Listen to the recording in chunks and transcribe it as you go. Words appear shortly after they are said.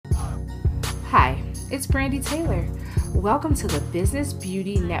it's Brandy Taylor. Welcome to the Business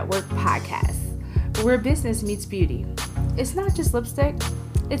Beauty Network podcast, where business meets beauty. It's not just lipstick,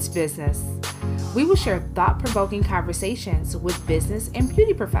 it's business. We will share thought-provoking conversations with business and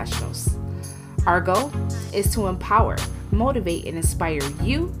beauty professionals. Our goal is to empower, motivate, and inspire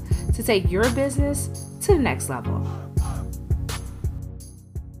you to take your business to the next level.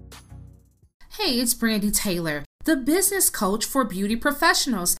 Hey, it's Brandy Taylor, the business coach for beauty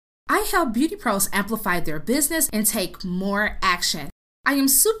professionals. I help beauty pros amplify their business and take more action. I am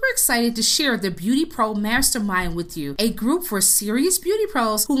super excited to share the Beauty Pro Mastermind with you, a group for serious beauty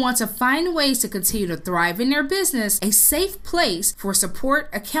pros who want to find ways to continue to thrive in their business, a safe place for support,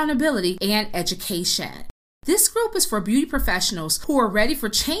 accountability, and education. This group is for beauty professionals who are ready for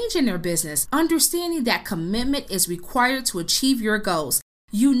change in their business, understanding that commitment is required to achieve your goals.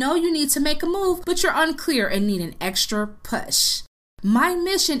 You know you need to make a move, but you're unclear and need an extra push. My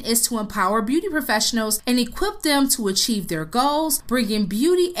mission is to empower beauty professionals and equip them to achieve their goals, bringing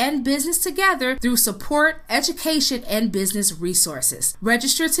beauty and business together through support, education, and business resources.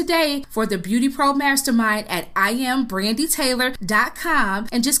 Register today for the Beauty Pro Mastermind at IamBrandyTaylor.com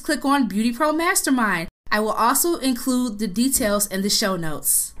and just click on Beauty Pro Mastermind. I will also include the details in the show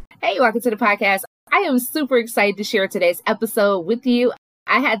notes. Hey, welcome to the podcast. I am super excited to share today's episode with you.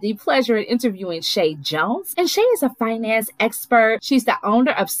 I had the pleasure of interviewing Shay Jones, and Shay is a finance expert. She's the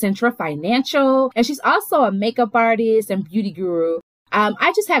owner of Centra Financial, and she's also a makeup artist and beauty guru.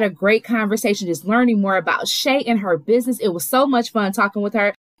 I just had a great conversation just learning more about Shay and her business. It was so much fun talking with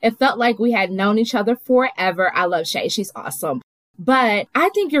her. It felt like we had known each other forever. I love Shay. She's awesome. But I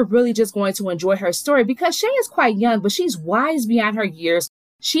think you're really just going to enjoy her story because Shay is quite young, but she's wise beyond her years.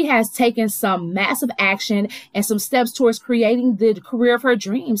 She has taken some massive action and some steps towards creating the career of her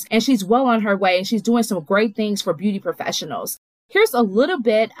dreams. And she's well on her way and she's doing some great things for beauty professionals. Here's a little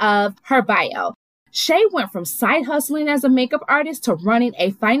bit of her bio. Shay went from side hustling as a makeup artist to running a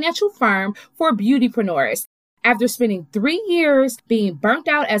financial firm for beautypreneurs. After spending 3 years being burnt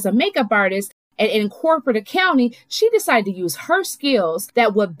out as a makeup artist, and in corporate accounting, she decided to use her skills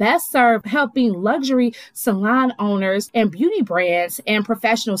that would best serve helping luxury salon owners and beauty brands and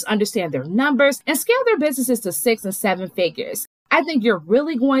professionals understand their numbers and scale their businesses to 6 and 7 figures. I think you're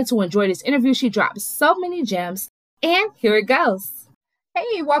really going to enjoy this interview. She dropped so many gems, and here it goes.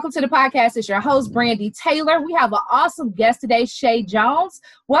 Hey, welcome to the podcast. It's your host, Brandy Taylor. We have an awesome guest today, Shay Jones.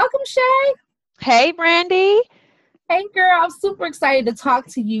 Welcome, Shay. Hey, Brandy. Hey girl, I'm super excited to talk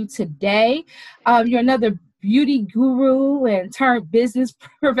to you today. You're another beauty guru and turned business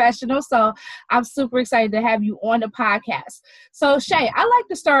professional. So I'm super excited to have you on the podcast. So Shay, I like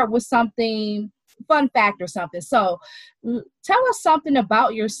to start with something, fun fact or something. So tell us something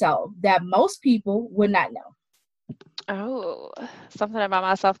about yourself that most people would not know. Oh, something about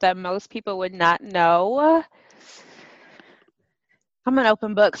myself that most people would not know. I'm an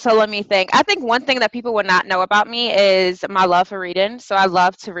open book, so let me think. I think one thing that people would not know about me is my love for reading. So I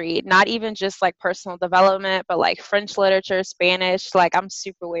love to read, not even just like personal development, but like French literature, Spanish. Like I'm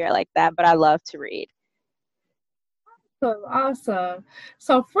super weird like that, but I love to read. Awesome.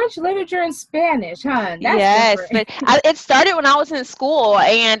 So French literature and Spanish, huh? That's yes, different. but it started when I was in school,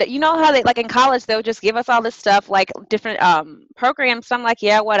 and you know how they like in college they'll just give us all this stuff like different programs. So I'm like,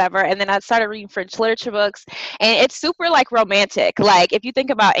 yeah, whatever. And then I started reading French literature books, and it's super like romantic. Like if you think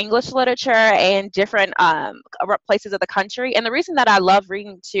about English literature and different places of the country, and the reason that I love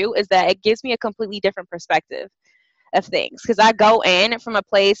reading too is that it gives me a completely different perspective of things because I go in from a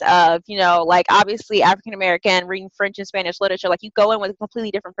place of, you know, like obviously African American reading French and Spanish literature, like you go in with a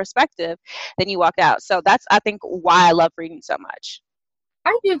completely different perspective than you walk out. So that's, I think, why I love reading so much.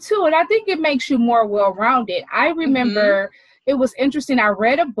 I do too, and I think it makes you more well-rounded. I remember It was interesting. I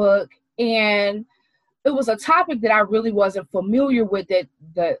read a book and it was a topic that I really wasn't familiar with that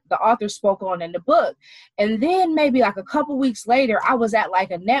the author spoke on in the book. And then maybe like a couple weeks later, I was at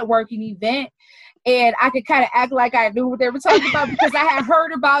like a networking event and I could kind of act like I knew what they were talking about because I had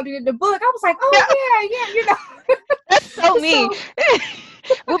heard about it in the book. I was like, oh, yeah, you know. That's so me.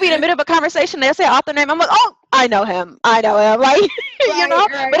 We'll be in the middle of a conversation. They'll say author name. I'm like, oh, I know him. Like, right, you know,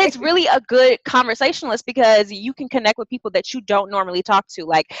 right. But it's really a good conversationalist because you can connect with people that you don't normally talk to.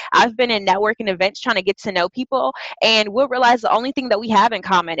 Like I've been in networking events trying to get to know people, and we'll realize the only thing that we have in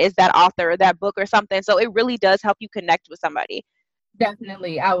common is that author or that book or something. So it really does help you connect with somebody.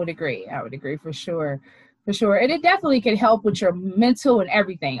 Definitely. I would agree for sure. For sure. And it definitely can help with your mental and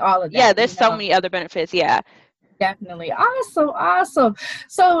everything, all of that. Yeah, there's so many other benefits. Yeah. Definitely. Awesome.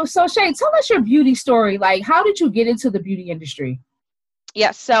 So Shay, tell us your beauty story. Like, how did you get into the beauty industry?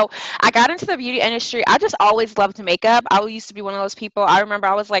 Yes, so I got into the beauty industry. I just always loved makeup. I used to be one of those people. I remember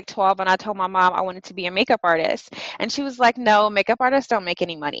I was like 12 and I told my mom I wanted to be a makeup artist. And she was like, no, makeup artists don't make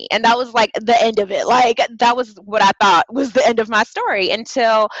any money. And that was like the end of it. Like, that was what I thought was the end of my story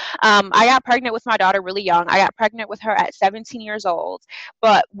until I got pregnant with my daughter really young. I got pregnant with her at 17 years old.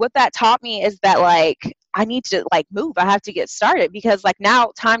 But what that taught me is that, like, I need to like move. I have to get started because like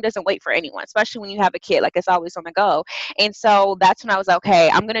now time doesn't wait for anyone, especially when you have a kid. Like, it's always on the go. And so that's when I was like, okay,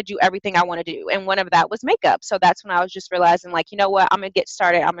 I'm going to do everything I want to do. And one of that was makeup. So that's when I was just realizing, like, you know what, I'm going to get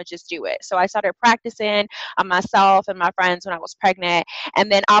started. I'm going to just do it. So I started practicing on myself and my friends when I was pregnant. And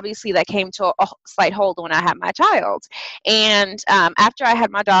then obviously that came to a slight hold when I had my child. And after I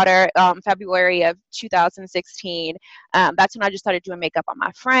had my daughter, February of 2016, that's when I just started doing makeup on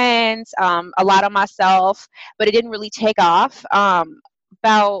my friends, a lot on myself, but it didn't really take off.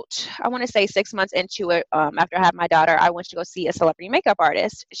 About, I want to say 6 months into it, after I had my daughter, I went to go see a celebrity makeup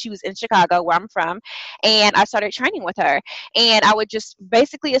artist. She was in Chicago, where I'm from, and I started training with her. And I would just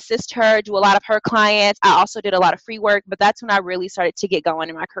basically assist her, do a lot of her clients. I also did a lot of free work, but that's when I really started to get going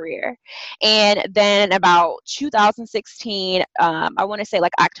in my career. And then about 2016, I want to say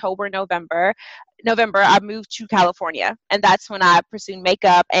like October, November, I moved to California, and that's when I pursued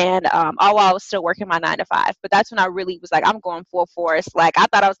makeup, and all while I was still working my 9 to 5. But that's when I really was like, I'm going full force. Like, I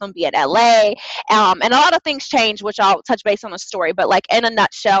thought I was going to be in LA, and a lot of things changed, which I'll touch base on the story. But like in a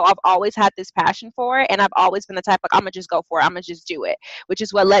nutshell, I've always had this passion for it, and I've always been the type like, I'm gonna just go for it. I'm gonna just do it, which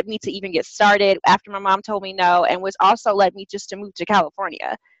is what led me to even get started after my mom told me no, and was also led me just to move to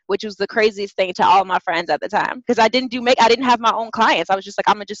California, which was the craziest thing to all my friends at the time because I didn't have my own clients. I was just like,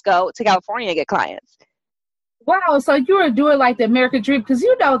 I'm gonna just go to California and get clients. Wow, so you were doing like the American dream because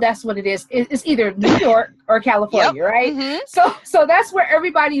you know that's what it is. It's either New York or California, Yep. right? Mm-hmm. So that's where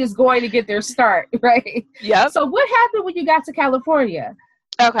everybody is going to get their start, right? Yep. So what happened when you got to California?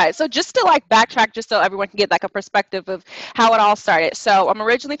 Okay, so just to like backtrack, just so everyone can get like a perspective of how it all started. So I'm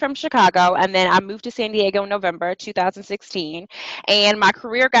originally from Chicago, and then I moved to San Diego in November 2016, and my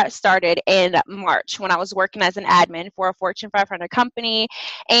career got started in March when I was working as an admin for a Fortune 500 company,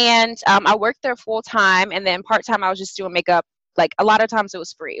 and I worked there full time, and then part time I was just doing makeup. Like a lot of times it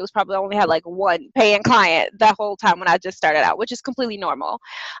was free. It was probably only had like one paying client that whole time when I just started out, which is completely normal.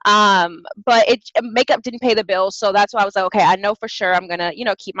 But makeup didn't pay the bills, so that's why I was like, okay, I know for sure I'm gonna,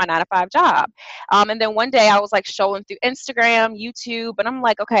 keep my 9 to 5 job. And then one day I was like scrolling through Instagram, YouTube, and I'm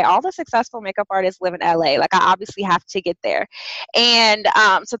like, okay, all the successful makeup artists live in LA. Like, I obviously have to get there. And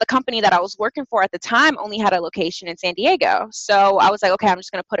so the company that I was working for at the time only had a location in San Diego. So I was like, okay, I'm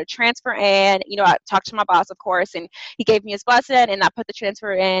just gonna put a transfer in. I talked to my boss, of course, and he gave me his blessing, and I put the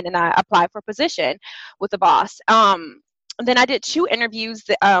transfer in, and I applied for a position with the boss. Then I did 2 interviews,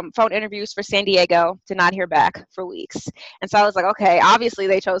 phone interviews for San Diego, did not hear back for weeks. And so I was like, okay, obviously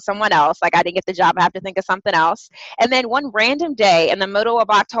they chose someone else. Like, I didn't get the job. I have to think of something else. And then one random day in the middle of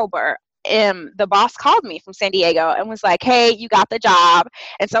October, the boss called me from San Diego and was like, hey, you got the job.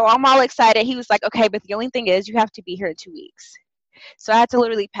 And so I'm all excited. He was like, okay, but the only thing is you have to be here in 2 weeks. So I had to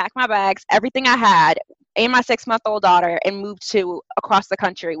literally pack my bags, everything I had, and my 6-month-old daughter, and move to across the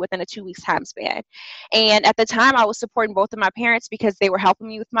country within a 2 weeks time span. And at the time, I was supporting both of my parents because they were helping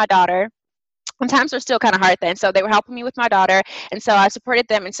me with my daughter. Times were still kind of hard then, so they were helping me with my daughter, and so I supported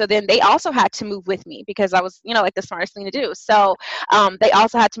them. And so then they also had to move with me because I was, like the smartest thing to do. So they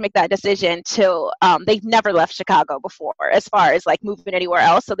also had to make that decision to they've never left Chicago before as far as like moving anywhere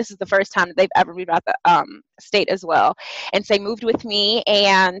else. So this is the first time that they've ever moved out the state as well. And so they moved with me,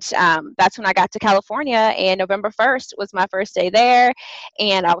 and that's when I got to California, and November 1st was my first day there,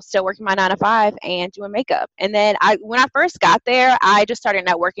 and I was still working my 9 to 5 and doing makeup. And then when I first got there, I just started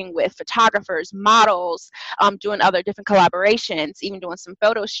networking with photographers, models, doing other different collaborations, even doing some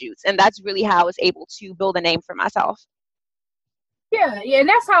photo shoots. And that's really how I was able to build a name for myself. Yeah, and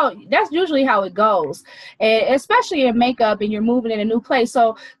that's usually how it goes, and especially in makeup, and you're moving in a new place.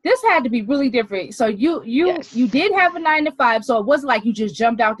 So this had to be really different. So Yes. you did have a 9 to 5, so it wasn't like you just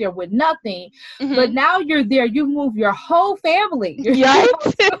jumped out there with nothing. Mm-hmm. But now you're there. You move your whole family. Right.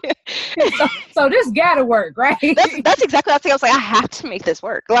 So this gotta work, right? That's exactly what I was like. I have to make this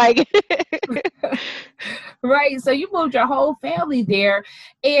work. Like, right. So you moved your whole family there,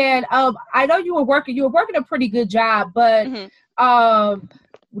 and I know you were working a pretty good job, but. Mm-hmm.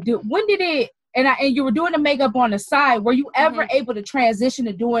 When did it, and you were doing the makeup on the side, were you ever able to transition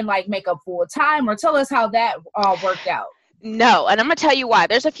to doing like makeup full time, or tell us how that all worked out? No, and I'm gonna tell you why.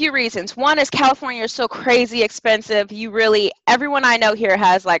 There's a few reasons. One is California is so crazy expensive. Everyone I know here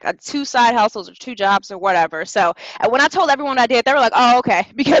has like two side hustles or two jobs or whatever. So when I told everyone I did, they were like, "Oh, okay,"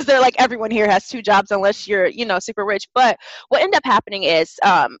 because they're like, everyone here has two jobs unless you're, super rich. But what ended up happening is,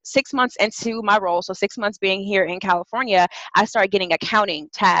 6 months into my role, so 6 months being here in California, I started getting accounting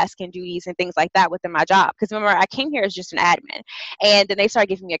tasks and duties and things like that within my job. Because remember, I came here as just an admin, and then they started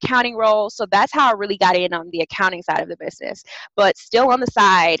giving me accounting roles. So that's how I really got in on the accounting side of the business. But still on the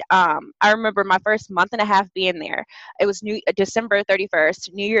side, I remember my first month and a half being there. It was December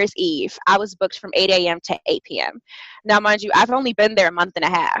 31st, New Year's Eve. I was booked from 8 a.m. to 8 p.m. Now, mind you, I've only been there a month and a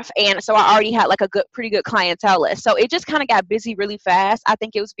half, and so I already had like a pretty good clientele list. So it just kind of got busy really fast. I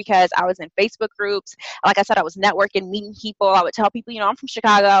think it was because I was in Facebook groups. Like I said, I was networking, meeting people. I would tell people, I'm from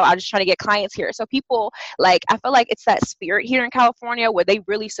Chicago. I'm just trying to get clients here. So people, like, I feel like it's that spirit here in California where they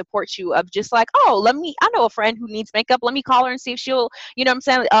really support you of just like, oh, I know a friend who needs makeup. Let me call her and see if she'll, you know what I'm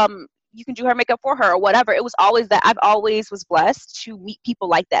saying? You can do her makeup for her or whatever. It was always that I've always was blessed to meet people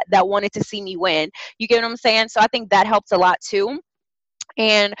like that wanted to see me win. You get what I'm saying? So I think that helps a lot too.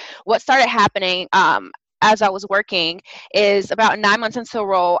 And what started happening, as I was working is about 9 months into the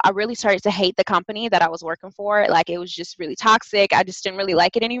role, I really started to hate the company that I was working for. Like, it was just really toxic. I just didn't really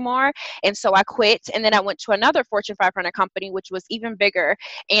like it anymore. And so I quit. And then I went to another Fortune 500 company, which was even bigger.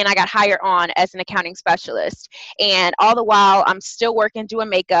 And I got hired on as an accounting specialist. And all the while I'm still working, doing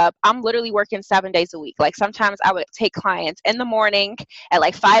makeup. I'm literally working 7 days a week. Like, sometimes I would take clients in the morning at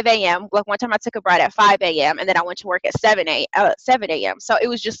like 5 a.m. Like, one time I took a bride at 5 a.m. and then I went to work at 7 a.m. So it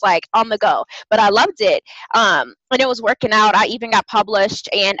was just like on the go, but I loved it. And it was working out. I even got published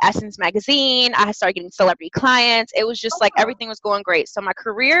in Essence magazine. I started getting celebrity clients. It was just like everything was going great. So my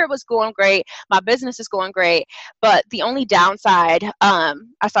career was going great. My business is going great. But the only downside,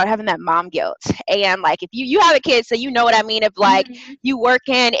 I started having that mom guilt. And like, if you have a kid, so you know what I mean, of like you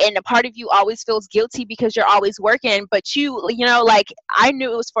working and a part of you always feels guilty because you're always working, but like, I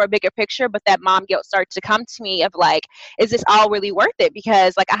knew it was for a bigger picture, but that mom guilt started to come to me of like, is this all really worth it?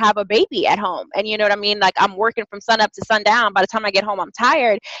 Because like, I have a baby at home, and you know what I mean? Like, I'm working from sun up to sundown. By the time I get home, I'm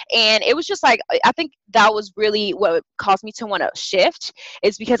tired. And it was just like, I think that was really what caused me to want to shift,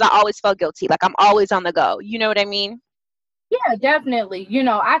 is because I always felt guilty. Like, I'm always on the go. You know what I mean? Yeah, definitely.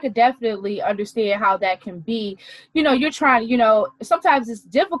 I could definitely understand how that can be. You're trying, sometimes it's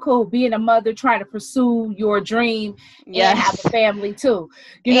difficult being a mother trying to pursue your dream and have a family too.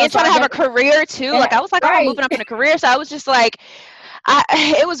 And trying to have a career too. Like, I was like, I'm moving up in a career. So I was just like,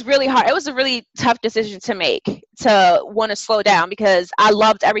 it was really hard. It was a really tough decision to make, to want to slow down, because I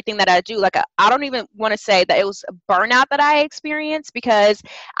loved everything that I do. Like, I don't even want to say that it was a burnout that I experienced, because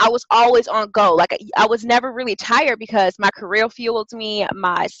I was always on go. Like, I was never really tired because my career fueled me,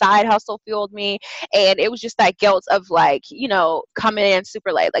 my side hustle fueled me. And it was just that guilt of like, coming in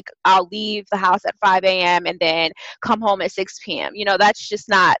super late. Like, I'll leave the house at 5 a.m. and then come home at 6 p.m. That's just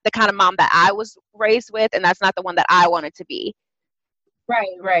not the kind of mom that I was raised with. And that's not the one that I wanted to be.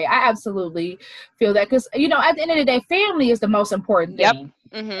 Right. I absolutely feel that, because, at the end of the day, family is the most important thing.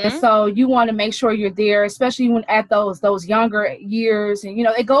 Mm-hmm. And so you want to make sure you're there, especially when at those younger years, and,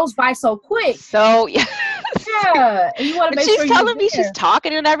 it goes by so quick. So, yeah. And you want to make sure she's telling me she's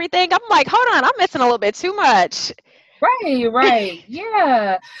talking and everything. I'm like, hold on, I'm missing a little bit too much. Right.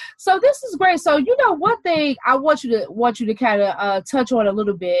 Yeah. So this is great. So, one thing I want you to kind of touch on a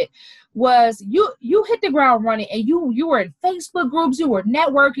little bit was you hit the ground running, and you were in Facebook groups, you were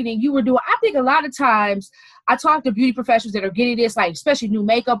networking, and you were doing, I think a lot of times I talk to beauty professionals that are getting this, like, especially new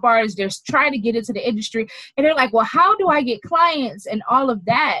makeup artists, they're trying to get into the industry, and they're like, well, how do I get clients and all of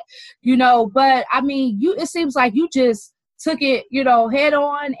that, but I mean, it seems like you just took it, head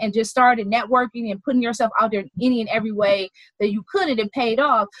on, and just started networking and putting yourself out there in any and every way that you could, and it paid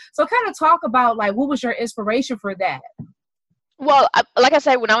off. So kind of talk about, like, what was your inspiration for that? Well, like I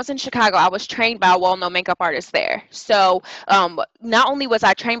said, when I was in Chicago, I was trained by a well-known makeup artist there. So not only was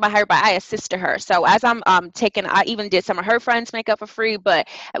I trained by her, but I assisted her. So as I'm I even did some of her friends' makeup for free. But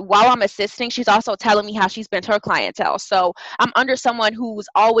while I'm assisting, she's also telling me how she's been to her clientele. So I'm under someone who's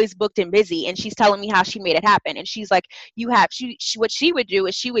always booked and busy, and she's telling me how she made it happen. And she's like, what she would do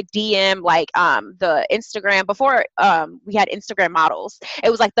is she would DM like the Instagram, before we had Instagram models.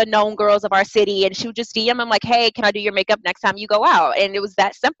 It was like the known girls of our city, and she would just DM them like, hey, can I do your makeup next time you go out? And it was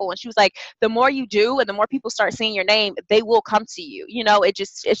that simple. And she was like, the more you do and the more people start seeing your name, they will come to you.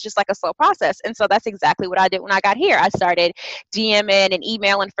 It's just like a slow process. And so that's exactly what I did when I got here. I started DMing and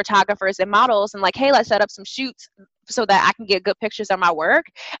emailing photographers and models and like, hey, let's set up some shoots. so that I can get good pictures of my work.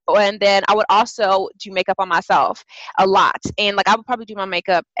 And then I would also do makeup on myself a lot. And like I would probably do my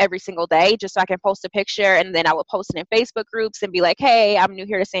makeup every single day just so I can post a picture, and then I would post it in Facebook groups and be like, hey, I'm new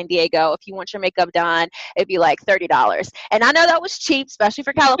here to San Diego. If you want your makeup done, it'd be like $30. And I know that was cheap, especially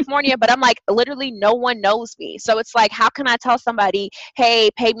for California, but I'm like, literally no one knows me. So it's like, how can I tell somebody, hey,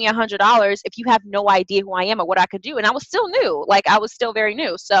 pay me $100 if you have no idea who I am or what I could do? And I was still new. Like I was still very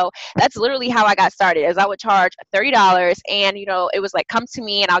new. So that's literally how I got started, is I would charge $30, and it was like, come to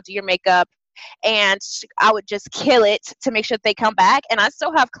me and I'll do your makeup, and I would just kill it to make sure that they come back. And I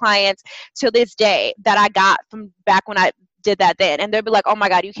still have clients to this day that I got from back when I did that then, and they'll be like, oh my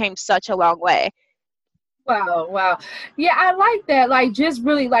God, you came such a long way. Wow. Yeah, I like that. Like, just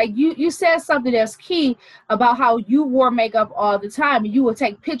really, like, you said something that's key about how you wore makeup all the time and you will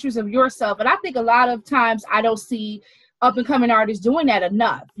take pictures of yourself. And I think a lot of times I don't see up and coming artists doing that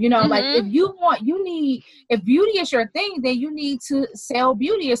enough. Like if beauty is your thing, then you need to sell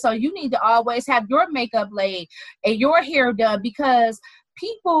beauty. And so you need to always have your makeup laid and your hair done, because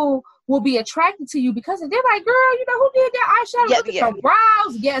people will be attracted to you because they're like, girl, who did that eyeshadow? Look at the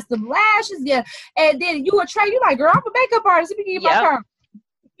brows, yes, the lashes, yeah. And then you like, girl, I'm a makeup artist. Let me give you my card.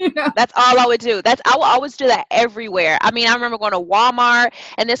 That's all I would do. I will always do that everywhere. I mean, I remember going to Walmart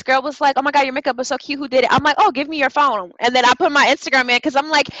and this girl was like, oh my God, your makeup is so cute. Who did it? I'm like, oh, give me your phone. And then I put my Instagram in, because I'm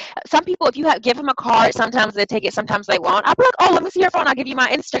like, some people, if you give them a card, sometimes they take it, sometimes they won't. I'll be like, oh, let me see your phone. I'll give you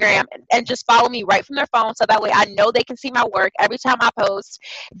my Instagram, and just follow me right from their phone. So that way I know they can see my work. Every time I post,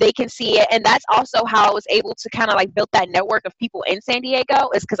 they can see it. And that's also how I was able to kind of like build that network of people in San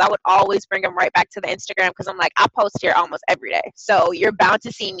Diego, is because I would always bring them right back to the Instagram, because I'm like, I post here almost every day. So you're bound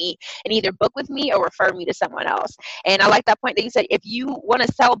to see me and either book with me or refer me to someone else. And I like that point that you said, if you want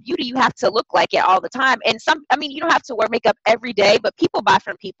to sell beauty, you have to look like it all the time. And you don't have to wear makeup every day, but people buy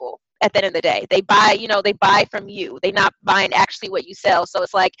from people. At the end of the day, they buy from you. They're not buying actually what you sell. So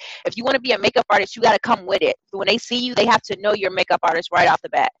it's like, if you want to be a makeup artist, you got to come with it. When they see you, they have to know you're a makeup artist right off the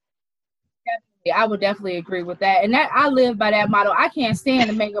bat. I would definitely agree with that. And that I live by that motto. I can't stand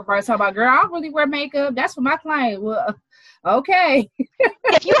the makeup artist talking about, girl, I don't really wear makeup. That's for my client. Well, okay.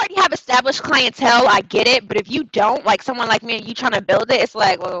 If you already have established clientele, I get it. But if you don't, like someone like me, and you trying to build it, it's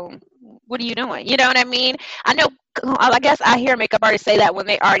like, well, what are you doing? You know what I mean? I guess I hear makeup artists say that when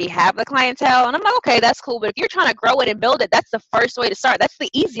they already have the clientele, and I'm like, okay, that's cool. But if you're trying to grow it and build it, that's the first way to start. That's the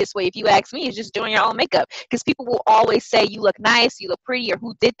easiest way, if you ask me, is just doing your own makeup, because people will always say you look nice, you look pretty, or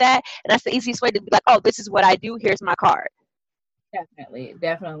who did that. And that's the easiest way to be like, oh, this is what I do. Here's my card.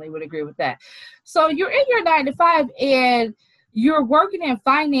 Definitely would agree with that. So you're in your 9-to-5 and you're working in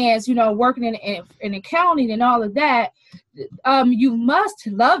finance, working in accounting and all of that. You must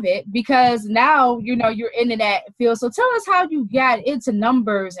love it, because now, you're into that field. So tell us how you got into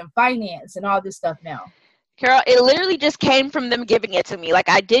numbers and finance and all this stuff now. Carol, it literally just came from them giving it to me. Like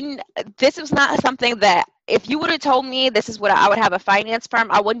this was not something that, if you would have told me this is what I would have a finance firm,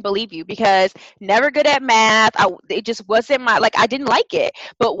 I wouldn't believe you, because never good at math. It just wasn't I didn't like it.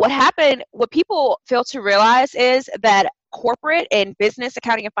 But what people fail to realize is that corporate and business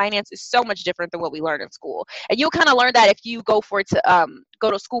accounting and finance is so much different than what we learn in school. And you'll kind of learn that if you go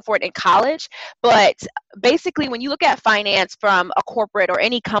to school for it in college. But basically, when you look at finance from a corporate or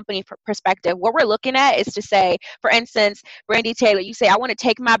any company perspective, what we're looking at is to say, for instance, Brandy Taylor, you say, I want to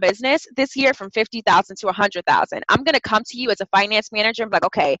take my business this year from 50,000 to 100,000. I'm going to come to you as a finance manager and be like,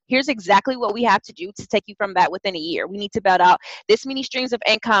 okay, here's exactly what we have to do to take you from that within a year. We need to build out this many streams of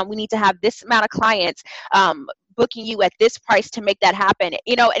income. We need to have this amount of clients, booking you at this price to make that happen.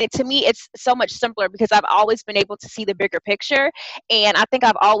 And to me, it's so much simpler, because I've always been able to see the bigger picture. And I think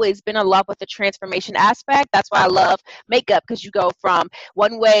I've always been in love with the transformation aspect. That's why I love makeup, because you go from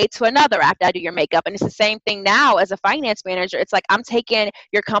one way to another after I do your makeup. And it's the same thing now as a finance manager. It's like, I'm taking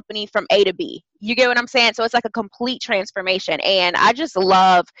your company from A to B. You get what I'm saying? So it's like a complete transformation. And I just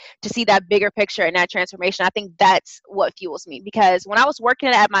love to see that bigger picture and that transformation. I think that's what fuels me, because when I was working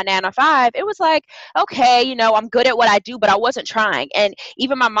at my 9-to-5, it was like, okay, I'm good at what I do, but I wasn't trying. And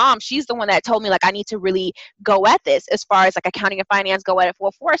even my mom, she's the one that told me, like, I need to really go at this as far as like accounting and finance, go at it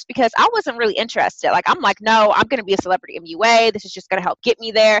full force, because I wasn't really interested. Like, I'm like, no, I'm going to be a celebrity MUA. This is just going to help get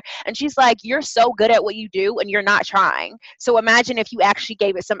me there. And she's like, you're so good at what you do and you're not trying. So imagine if you actually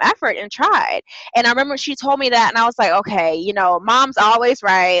gave it some effort and tried. And I remember she told me that, and I was like, okay, mom's always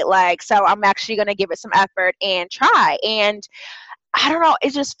right. Like, so I'm actually going to give it some effort and try. And I don't know,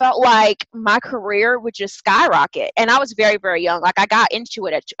 it just felt like my career would just skyrocket. And I was very, very young. Like, I got into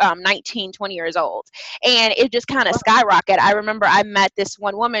it at 19, 20 years old. And it just kind of skyrocketed. I remember I met this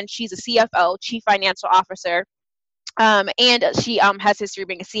one woman. She's a CFO, Chief Financial Officer. And she has history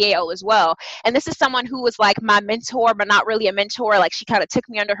being a CAO as well. And this is someone who was like my mentor, but not really a mentor. Like she kind of took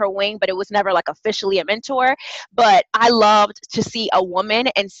me under her wing, but it was never like officially a mentor. But I loved to see a woman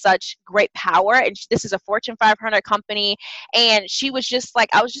in such great power. And this is a Fortune 500 company. And she was just like,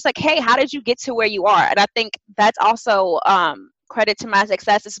 I was just like, hey, how did you get to where you are? And I think that's also, credit to my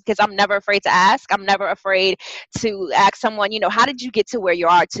success is because I'm never afraid to ask. I'm never afraid to ask someone, how did you get to where you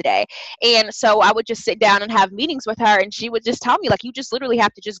are today? And so I would just sit down and have meetings with her, and she would just tell me, like, you just literally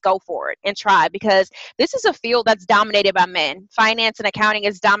have to just go for it and try, because this is a field that's dominated by men. Finance and accounting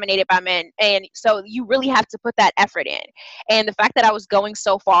is dominated by men. And so you really have to put that effort in. And the fact that I was going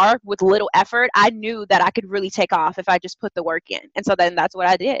so far with little effort, I knew that I could really take off if I just put the work in. And so then that's what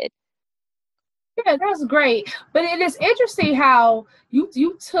I did. Yeah, that's great. But it is interesting how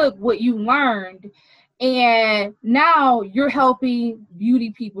you took what you learned and now you're helping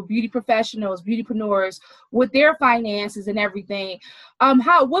beauty people, beauty professionals, beautypreneurs with their finances and everything.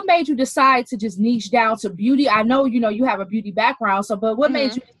 What made you decide to just niche down to beauty? I know, you have a beauty background, but what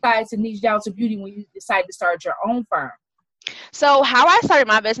made you decide to niche down to beauty when you decided to start your own firm? So how I started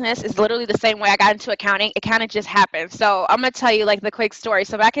my business is literally the same way I got into accounting. It kind of just happened. So I'm going to tell you like the quick story.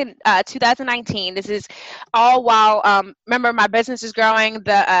 So back in 2019, this is all while, remember my business is growing,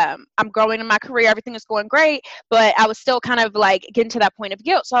 I'm growing in my career, everything is going great, but I was still kind of like getting to that point of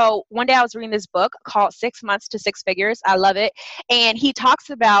guilt. So one day I was reading this book called 6 Months to Six Figures. I love it. And he talks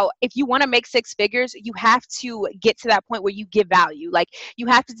about if you want to make six figures, you have to get to that point where you give value. Like you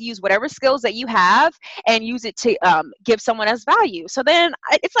have to use whatever skills that you have and use it to give someone else value. So then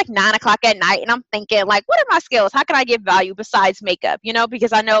it's like 9 o'clock at night and I'm thinking like, what are my skills? How can I give value besides makeup?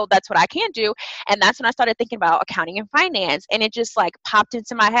 Because I know that's what I can do. And that's when I started thinking about accounting and finance. And it just like popped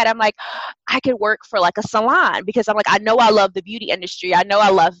into my head. I'm like, I could work for like a salon, because I'm like, I know I love the beauty industry. I know I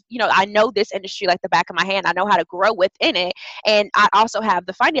love, I know this industry like the back of my hand. I know how to grow within it. And I also have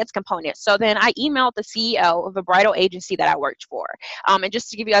the finance component. So then I emailed the CEO of a bridal agency that I worked for. And just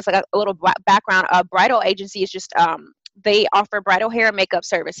to give you guys like a little background, a bridal agency is just, they offer bridal hair and makeup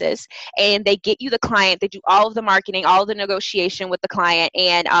services, and they get you the client. They do all of the marketing, all of the negotiation with the client.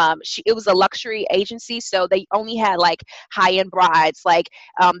 And it was a luxury agency, so they only had like high-end brides. Like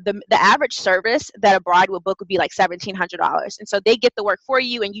the average service that a bride would book would be like $1,700. And so they get the work for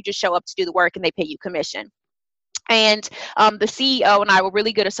you, and you just show up to do the work, and they pay you commission. And the CEO and I were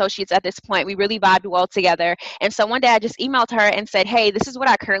really good associates at this point. We really vibed well together. And so one day I just emailed her and said, hey, this is what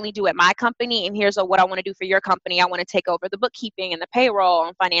I currently do at my company. And here's what I want to do for your company. I want to take over the bookkeeping and the payroll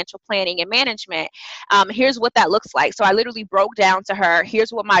and financial planning and management. Here's what that looks like. So I literally broke down to her,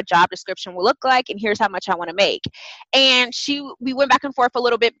 here's what my job description will look like, and here's how much I want to make. And we went back and forth a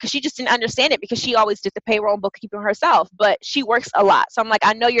little bit because she just didn't understand it, because she always did the payroll and bookkeeping herself, but she works a lot. So I'm like,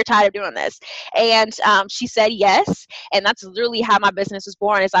 I know you're tired of doing this. And she said yes. And that's literally how my business was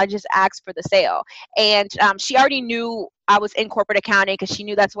born, is I just asked for the sale. And she already knew I was in corporate accounting, because she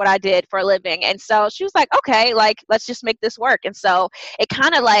knew that's what I did for a living. And so she was like, okay, like, let's just make this work. And so it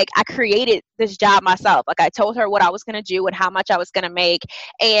kind of like, I created this job myself. Like I told her what I was going to do and how much I was going to make.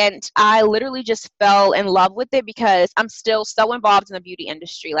 And I literally just fell in love with it, because I'm still so involved in the beauty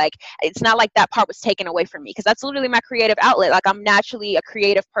industry. Like it's not like that part was taken away from me, because that's literally my creative outlet. Like I'm naturally a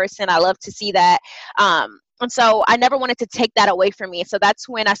creative person. I love to see that. And so I never wanted to take that away from me. So that's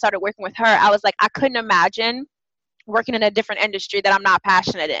when I started working with her. I was like, I couldn't imagine working in a different industry that I'm not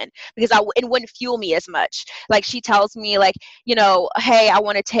passionate in, because it wouldn't fuel me as much. Like she tells me like, hey, I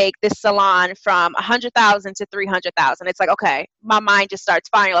want to take this salon from 100,000 to 300,000. It's like, okay, my mind just starts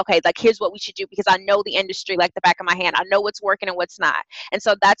firing. Okay, like here's what we should do, because I know the industry like the back of my hand. I know what's working and what's not. And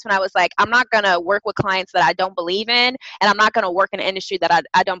so that's when I was like, I'm not going to work with clients that I don't believe in, and I'm not going to work in an industry that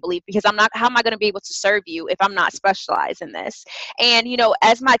I don't believe, because how am I going to be able to serve you if I'm not specialized in this? And,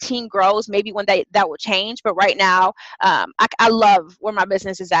 as my team grows, maybe one day that will change. But right now, I love where my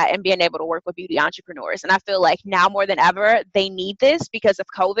business is at and being able to work with beauty entrepreneurs. And I feel like now more than ever, they need this because of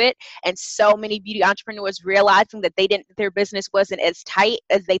COVID, and so many beauty entrepreneurs realizing that their business wasn't as tight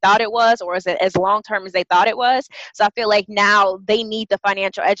as they thought it was, or as long-term as they thought it was. So I feel like now they need the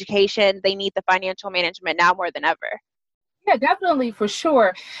financial education. They need the financial management now more than ever. Yeah, definitely, for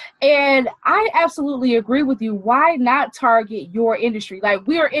sure. And I absolutely agree with you. Why not target your industry? Like,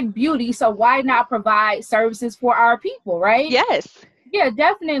 we are in beauty, so why not provide services for our people, right? Yes. Yeah,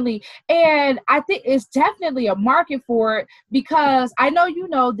 definitely. And I think it's definitely a market for it because I know you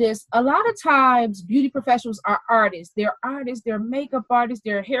know this. A lot of times beauty professionals are artists. They're artists, they're makeup artists,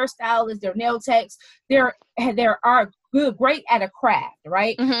 they're hairstylists, they're nail techs. They're are good, great at a craft,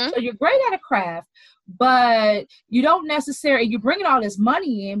 right? Mm-hmm. So you're great at a craft, but you don't necessarily, you're bringing all this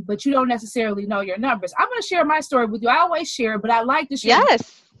money in, but you don't necessarily know your numbers. I'm going to share my story with you. I always share, but I like to share.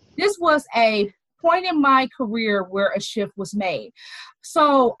 Yes. This was a point in my career where a shift was made.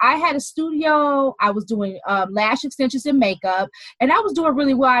 So I had a studio. I was doing lash extensions and makeup, and I was doing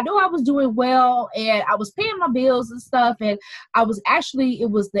really well. I knew I was doing well, and I was paying my bills and stuff. And I was actually, it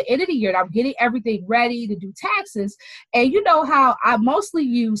was the end of the year, and I'm getting everything ready to do taxes. And you know how I mostly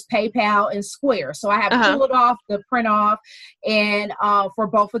use PayPal and Square, so I have pulled off the print off, and for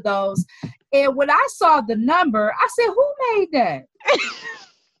both of those. And when I saw the number, I said, "Who made that?"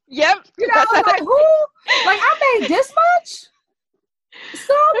 Yep. You know, I was like, who? Like, I made this much?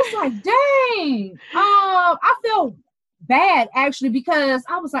 So I was like, dang. I felt bad, actually, because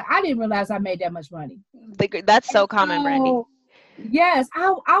I was like, I didn't realize I made that much money. That's so common, Brandy. Yes,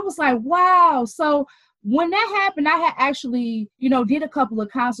 I was like, wow. So when that happened, I had actually, you know, did a couple of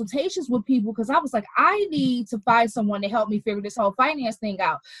consultations with people because I was like, I need to find someone to help me figure this whole finance thing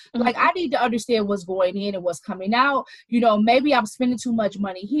out. Mm-hmm. Like, I need to understand what's going in and what's coming out. You know, maybe I'm spending too much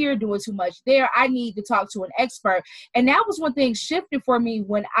money here, doing too much there. I need to talk to an expert. And that was when things shifted for me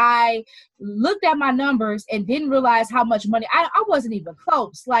when I looked at my numbers and didn't realize how much money, I wasn't even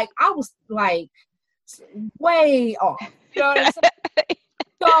close. Like, I was like way off. You know what I'm saying?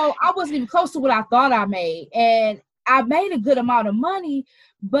 So I wasn't even close to what I thought I made. And I made a good amount of money,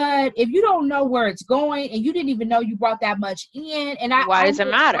 but if you don't know where it's going and you didn't even know you brought that much in, and why does it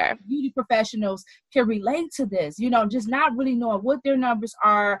matter? Beauty professionals can relate to this, you know, just not really knowing what their numbers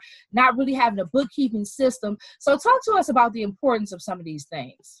are, not really having a bookkeeping system. So talk to us about the importance of some of these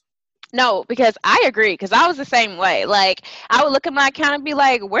things. No, because I agree, because I was the same way. Like, I would look at my account and be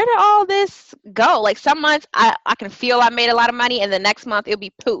like, where did all this go? Like, some months I can feel I made a lot of money, and the next month it'll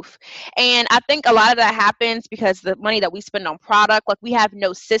be poof. And I think a lot of that happens because the money that we spend on product, like, we have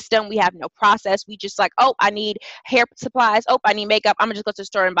no system, we have no process. We just like, oh, I need hair supplies. Oh, I need makeup. I'm going to just go to the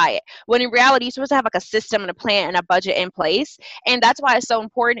store and buy it. When in reality, you're supposed to have like a system and a plan and a budget in place. And that's why it's so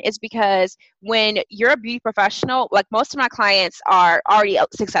important, is because when you're a beauty professional, like, most of my clients are already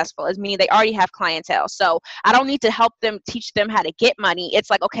successful, meaning they already have clientele. So I don't need to help them, teach them how to get money.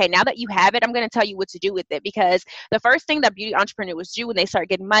 It's like, okay, now that you have it, I'm going to tell you what to do with it. Because the first thing that beauty entrepreneurs do when they start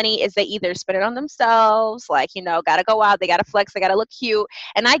getting money is they either spend it on themselves, like, you know, got to go out, they got to flex, they got to look cute,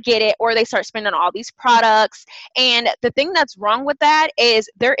 and I get it, or they start spending on all these products. And the thing that's wrong with that is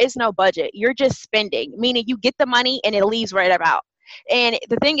there is no budget. You're just spending, meaning you get the money and it leaves right about. And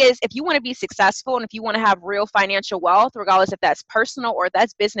the thing is, if you want to be successful and if you want to have real financial wealth, regardless if that's personal or if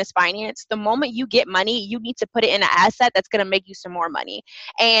that's business finance, the moment you get money, you need to put it in an asset that's going to make you some more money.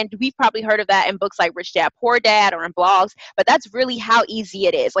 And we've probably heard of that in books like Rich Dad, Poor Dad, or in blogs, but that's really how easy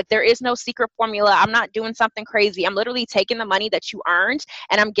it is. Like, there is no secret formula. I'm not doing something crazy. I'm literally taking the money that you earned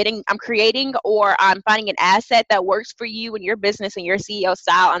and I'm creating, or I'm finding an asset that works for you and your business and your CEO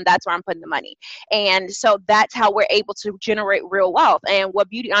style, and that's where I'm putting the money. And so that's how we're able to generate real wealth. And what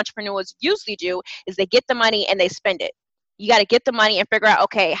beauty entrepreneurs usually do is they get the money and they spend it. You got to get the money and figure out,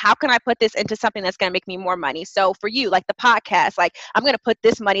 okay, how can I put this into something that's going to make me more money? So for you, like the podcast, like, I'm going to put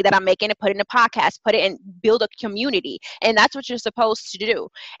this money that I'm making and put it in a podcast, put it and build a community. And that's what you're supposed to do.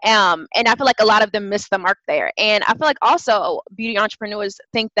 And I feel like a lot of them miss the mark there. And I feel like also beauty entrepreneurs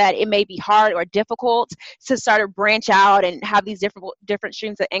think that it may be hard or difficult to start to branch out and have these different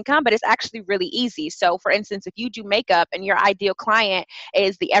streams of income, but it's actually really easy. So for instance, if you do makeup and your ideal client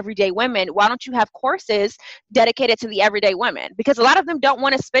is the everyday women, why don't you have courses dedicated to the everyday women? Because a lot of them don't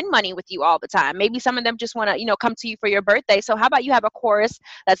want to spend money with you all the time. Maybe some of them just want to, you know, come to you for your birthday. So how about you have a course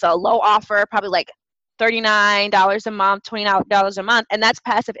that's a low offer, probably like $39 a month, $20 a month, and that's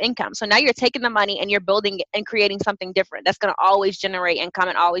passive income. So now you're taking the money and you're building and creating something different that's going to always generate income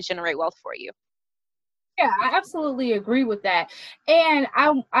and always generate wealth for you. Yeah, I absolutely agree with that. And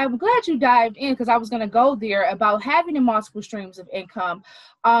I'm glad you dived in, because I was going to go there about having the multiple streams of income.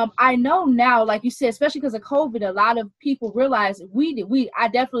 I know now, like you said, especially because of COVID, a lot of people realize I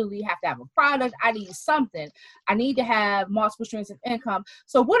definitely have to have a product. I need something. I need to have multiple streams of income.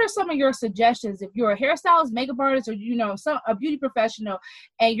 So what are some of your suggestions if you're a hairstylist, makeup artist, or, you know, a beauty professional,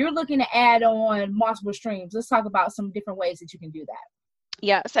 and you're looking to add on multiple streams? Let's talk about some different ways that you can do that.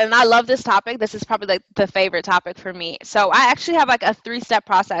 Yes, and I love this topic. This is probably like the favorite topic for me. So I actually have like a three-step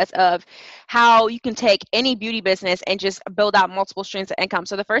process of how you can take any beauty business and just build out multiple streams of income.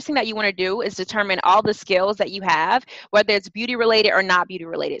 So the first thing that you want to do is determine all the skills that you have, whether it's beauty related or not beauty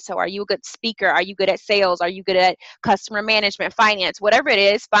related. So are you a good speaker? Are you good at sales? Are you good at customer management, finance, whatever it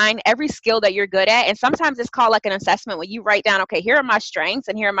is, find every skill that you're good at. And sometimes it's called like an assessment when you write down, okay, here are my strengths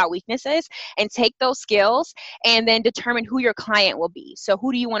and here are my weaknesses, and take those skills and then determine who your client will be. So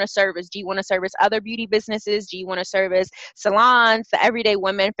who do you want to service? Do you want to service other beauty businesses? Do you want to service salons, the everyday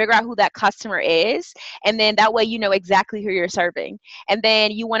women? Figure out who that customer is. And then that way you know exactly who you're serving. And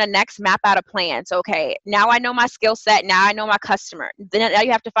then you want to next map out a plan. So, okay, now I know my skill set. Now I know my customer. Then now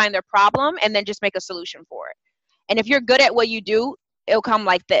you have to find their problem and then just make a solution for it. And if you're good at what you do, it'll come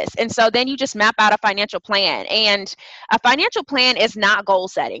like this. And so then you just map out a financial plan. And a financial plan is not goal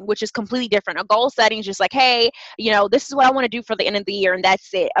setting, which is completely different. A goal setting is just like, hey, this is what I want to do for the end of the year, and that's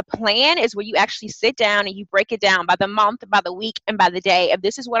it. A plan is where you actually sit down and you break it down by the month, by the week, and by the day of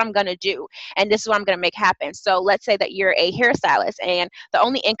this is what I'm going to do, and this is what I'm going to make happen. So let's say that you're a hairstylist, and the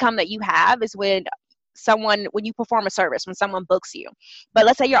only income that you have is when you perform a service, when someone books you. But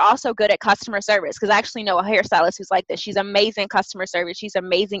let's say you're also good at customer service, because I actually know a hairstylist who's like this. She's amazing customer service. She's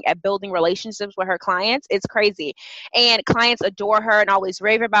amazing at building relationships with her clients. It's crazy. And clients adore her and always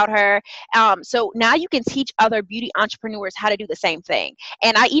rave about her. So now you can teach other beauty entrepreneurs how to do the same thing.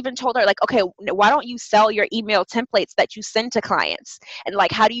 And I even told her, like, okay, why don't you sell your email templates that you send to clients? And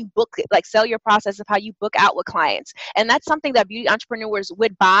like, how do you book, like sell your process of how you book out with clients? And that's something that beauty entrepreneurs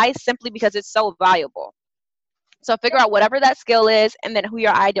would buy simply because it's so valuable. So figure out whatever that skill is and then who your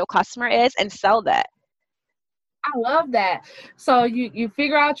ideal customer is and sell that. I love that. So you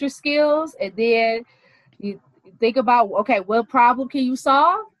figure out your skills and then you think about, okay, what problem can you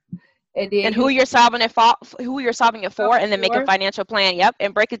solve? And who you're solving it for, and then make a financial plan. Yep.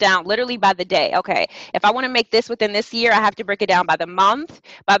 And break it down literally by the day. Okay. If I want to make this within this year, I have to break it down by the month,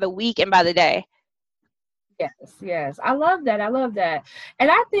 by the week, and by the day. Yes. I love that. And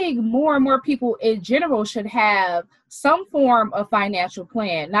I think more and more people in general should have some form of financial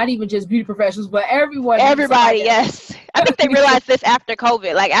plan, not even just beauty professionals, but everybody. Yes. I think they realized this after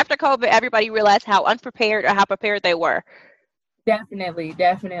COVID. Like after COVID, everybody realized how unprepared or how prepared they were.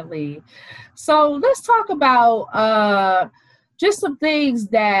 Definitely. So let's talk about just some things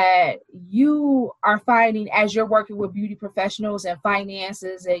that you are finding as you're working with beauty professionals and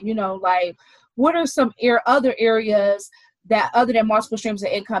finances, and like, what are some other areas that, other than multiple streams of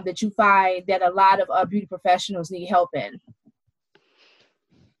income, that you find that a lot of beauty professionals need help in?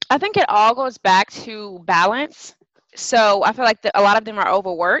 I think it all goes back to balance. So I feel like a lot of them are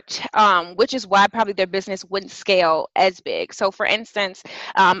overworked, which is why probably their business wouldn't scale as big. So for instance,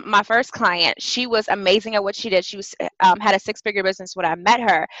 my first client, she was amazing at what she did. She was had a six-figure business when I met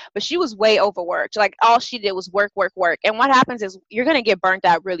her, but she was way overworked. Like all she did was work. And what happens is you're going to get burnt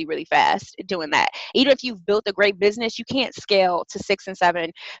out really, really fast doing that. Even if you've built a great business, you can't scale to 6 and 7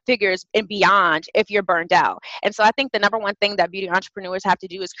 figures and beyond if you're burned out. And so I think the number one thing that beauty entrepreneurs have to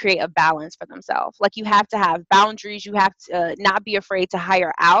do is create a balance for themselves. Like you have to have boundaries. You have to not be afraid to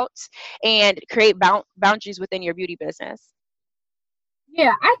hire out and create boundaries within your beauty business.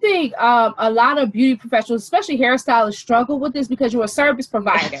 Yeah, I think a lot of beauty professionals, especially hairstylists, struggle with this because you're a service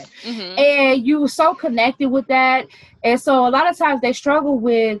provider and you're so connected with that. And so a lot of times they struggle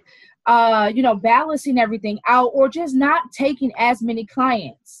with, balancing everything out, or just not taking as many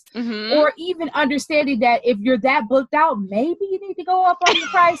clients, or even understanding that if you're that booked out, maybe you need to go up on your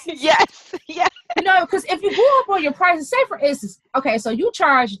prices. Yes. Because if you go up on your prices, say for instance, okay, so you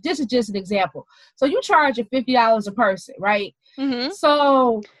charge, this is just an example. So you charge $50 a person, right?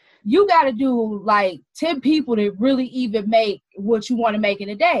 So you got to do like 10 people to really even make what you want to make in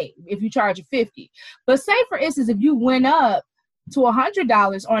a day if you charge $50. But say for instance, if you went up to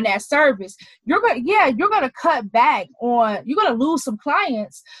 $100 on that service, you're gonna cut back on, you're gonna lose some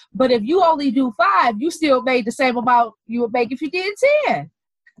clients. But if you only do 5, you still made the same amount you would make if you did 10.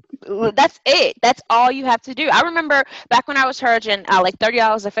 That's it. That's all you have to do. I remember back when I was charging like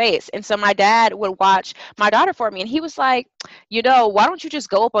 $30 a face. And so my dad would watch my daughter for me. And he was like, why don't you just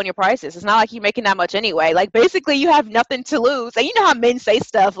go up on your prices? It's not like you're making that much anyway. Like basically you have nothing to lose. And you know how men say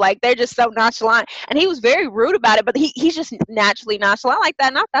stuff, like they're just so nonchalant. And he was very rude about it, but he's just naturally nonchalant like that.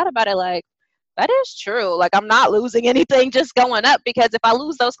 And I thought about it like, that is true. Like I'm not losing anything just going up, because if I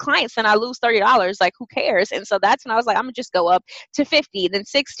lose those clients and I lose $30, like who cares? And so that's when I was like, I'm gonna just go up to 50, then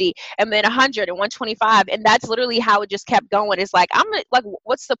 60, and then 100 and 125. And that's literally how it just kept going. It's like,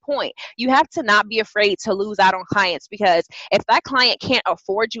 what's the point? You have to not be afraid to lose out on clients, because if that client can't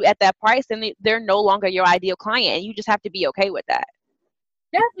afford you at that price, then they're no longer your ideal client, and you just have to be okay with that.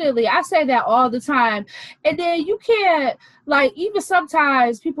 Definitely. I say that all the time. And then you can't, like, even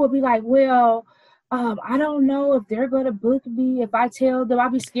sometimes people will be like, well, I don't know if they're gonna book me if I tell them. I'll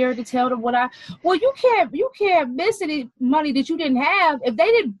be scared to tell them well, you can't miss any money that you didn't have. If they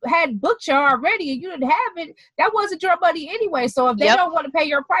didn't had booked you already and you didn't have it, that wasn't your money anyway. So if they Yep. don't want to pay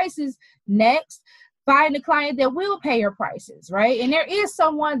your prices next, find a client that will pay your prices, right? And there is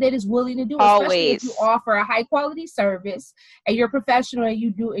someone that is willing to do it, especially if you Always. offer a high quality service and you're professional and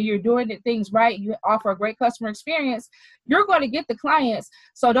you're doing the things right, you offer a great customer experience, you're going to get the clients.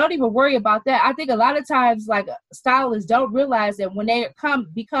 So don't even worry about that. I think a lot of times, like, stylists don't realize that when they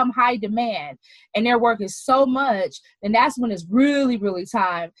become high demand and their work is so much, then that's when it's really, really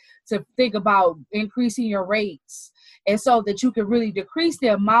time to think about increasing your rates, and so that you can really decrease the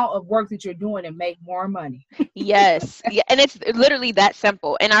amount of work that you're doing and make more money. Yes. Yeah. And it's literally that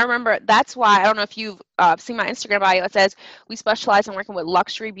simple. And I remember that's why, I don't know if you've seen my Instagram bio, it says we specialize in working with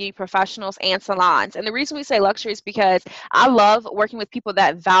luxury beauty professionals and salons. And the reason we say luxury is because I love working with people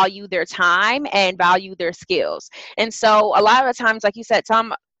that value their time and value their skills. And so a lot of the times, like you said,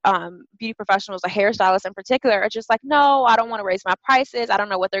 some beauty professionals, a hairstylist in particular, are just like, no, I don't want to raise my prices. I don't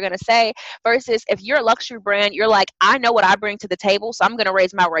know what they're going to say. Versus if you're a luxury brand, you're like, I know what I bring to the table, so I'm going to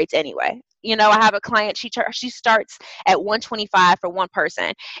raise my rates anyway. You know, I have a client, she starts at 125 for one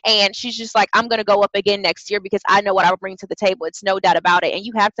person, and she's just like, I'm going to go up again next year because I know what I bring to the table. It's no doubt about it. And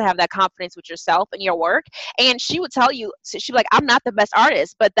you have to have that confidence with yourself and your work. And she would tell you, so she'd be like, I'm not the best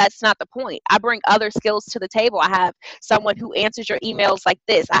artist, but that's not the point. I bring other skills to the table. I have someone who answers your emails like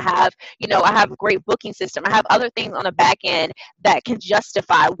this. I have a great booking system. I have other things on the back end that can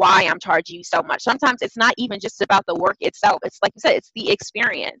justify why I'm charging you so much. Sometimes it's not even just about the work itself. It's like you said, it's the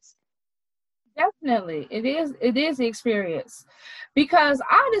experience. Definitely. It is the experience. Because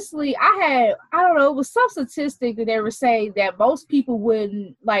honestly, I don't know, it was some statistic that they were saying that most people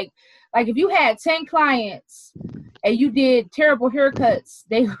wouldn't like if you had 10 clients and you did terrible haircuts,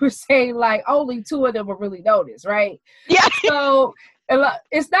 they were saying like only two of them would really notice, right? Yeah. So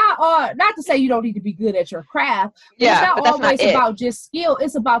it's not to say you don't need to be good at your craft, but it's Yeah, not but that's not always it. about just skill.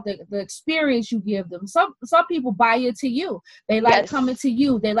 It's about the experience you give them. Some people buy into you. They like Yes. coming to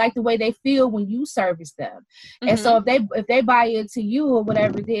you. They like the way they feel when you service them. And so Hmm. if they buy into you or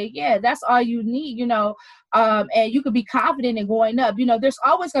whatever, then yeah, that's all you need, and you could be confident in going up. There's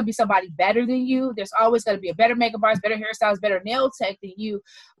always going to be somebody better than you. There's always going to be a better makeup artist, better hairstylist, better nail tech than you.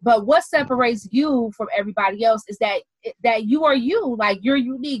 But what separates you from everybody else is that you are you. Like, you're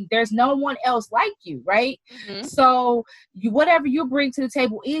unique. There's no one else like you, right? Hmm. So whatever you bring to the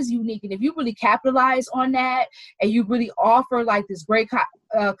table is unique. And if you really capitalize on that and you really offer like this great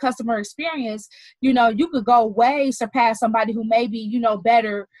customer experience, you could go way surpass somebody who may be,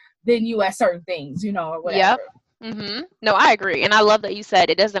 better than you at certain things, or whatever. Yep. No, I agree. And I love that you said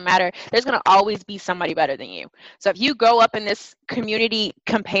it doesn't matter. There's going to always be somebody better than you. So if you grow up in this community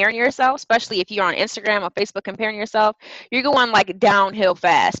comparing yourself, especially if you're on Instagram or Facebook comparing yourself, you're going like downhill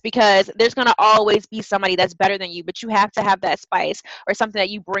fast because there's going to always be somebody that's better than you, but you have to have that spice or something that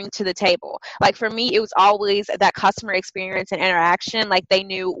you bring to the table. Like for me, it was always that customer experience and interaction. Like they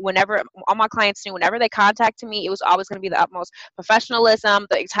knew whenever, all my clients knew whenever they contacted me, it was always going to be the utmost professionalism,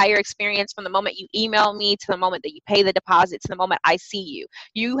 the entire experience from the moment you email me to the moment that you pay the deposit to the moment I see you.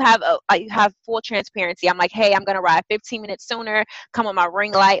 You have full transparency. I'm like, hey, I'm gonna arrive 15 minutes sooner. Come with my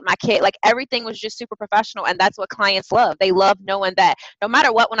ring light, my kit. Like everything was just super professional, and that's what clients love. They love knowing that no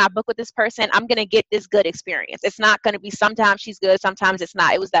matter what, when I book with this person, I'm gonna get this good experience. It's not gonna be sometimes she's good, sometimes it's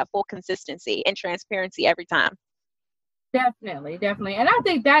not. It was that full consistency and transparency every time. Definitely, definitely. And I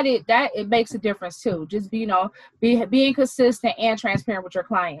think that it makes a difference too. Just being consistent and transparent with your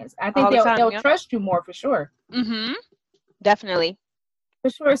clients. I think All the time. they'll Yep. trust you more for sure. Mhm. Definitely. For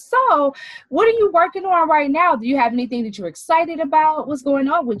sure. So, what are you working on right now? Do you have anything that you're excited about? What's going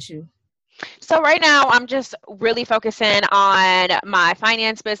on with you? So right now I'm just really focusing on my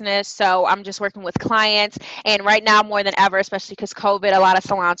finance business. So I'm just working with clients, and right now more than ever, especially because COVID, a lot of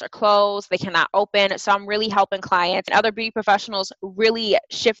salons are closed, they cannot open. So I'm really helping clients and other beauty professionals really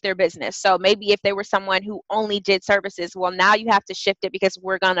shift their business. So maybe if they were someone who only did services, well, now you have to shift it because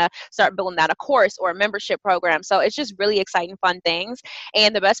we're gonna start building out a course or a membership program. So it's just really exciting, fun things.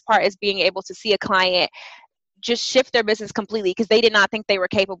 And the best part is being able to see a client just shift their business completely because they did not think they were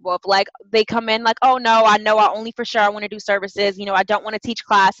capable of, like, they come in like, oh no, I know I only for sure I want to do services, I don't want to teach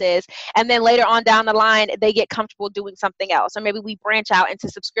classes. And then later on down the line, they get comfortable doing something else. Or maybe we branch out into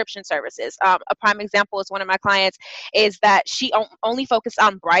subscription services. A prime example is one of my clients is that she only focused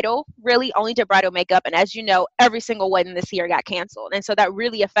on bridal, really only did bridal makeup. And as you know, every single wedding this year got canceled. And so that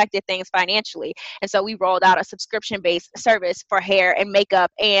really affected things financially. And so we rolled out a subscription-based service for hair and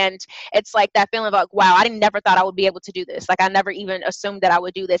makeup. And it's like that feeling of like, wow, I never thought I would be able to do this. Like I never even assumed that I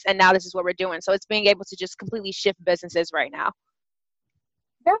would do this. And now this is what we're doing. So it's being able to just completely shift businesses right now.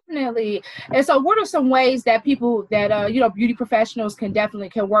 Definitely. And so what are some ways that people that, beauty professionals can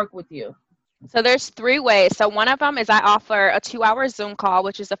work with you? So there's 3 ways. So one of them is I offer a 2-hour Zoom call,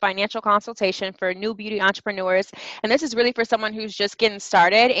 which is a financial consultation for new beauty entrepreneurs. And this is really for someone who's just getting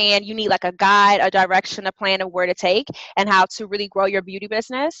started and you need like a guide, a direction, a plan of where to take and how to really grow your beauty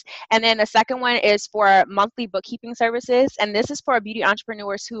business. And then the second one is for monthly bookkeeping services. And this is for beauty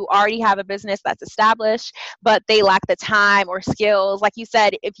entrepreneurs who already have a business that's established, but they lack the time or skills. Like you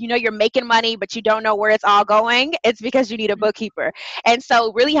said, if you know you're making money, but you don't know where it's all going, it's because you need a bookkeeper. And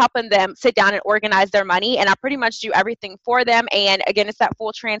so really helping them sit down and organize their money, and I pretty much do everything for them. And again, it's that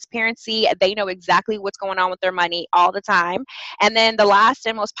full transparency. They know exactly what's going on with their money all the time. And then the last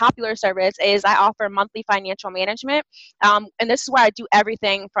and most popular service is I offer monthly financial management. And this is where I do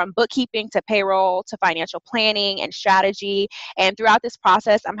everything from bookkeeping to payroll to financial planning and strategy. And throughout this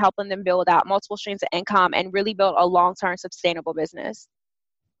process, I'm helping them build out multiple streams of income and really build a long-term sustainable business.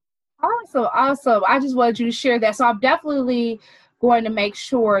 Awesome. I just wanted you to share that. So I'm definitely going to make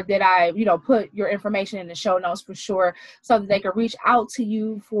sure that I, put your information in the show notes for sure so that they can reach out to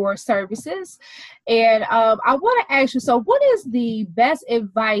you for services. And I want to ask you, so what is the best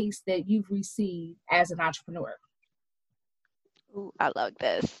advice that you've received as an entrepreneur? Ooh, I love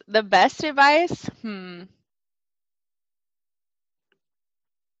this. The best advice? I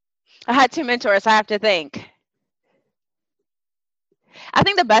had 2 mentors, I have to think. I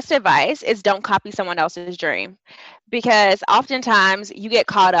think the best advice is don't copy someone else's dream, because oftentimes you get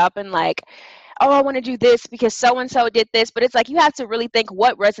caught up in like, oh, I want to do this because so-and-so did this. But it's like you have to really think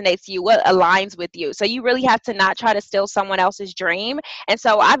what resonates to you, what aligns with you. So you really have to not try to steal someone else's dream. And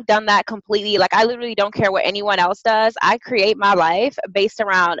so I've done that completely. Like I literally don't care what anyone else does. I create my life based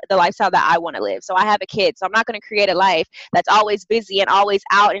around the lifestyle that I want to live. So I have a kid. So I'm not going to create a life that's always busy and always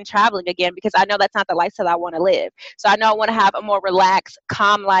out and traveling again, because I know that's not the lifestyle I want to live. So I know I want to have a more relaxed,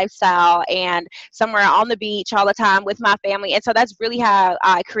 calm lifestyle and somewhere on the beach all the time with my family. And so that's really how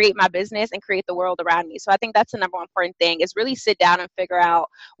I create my business and create the world around me. So I think that's the number one important thing, is really sit down and figure out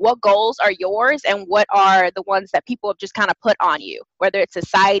what goals are yours and what are the ones that people have just kind of put on you, whether it's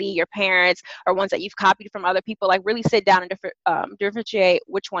society, your parents, or ones that you've copied from other people. Like really sit down and differentiate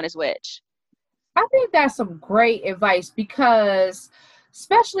which one is which. I think that's some great advice, because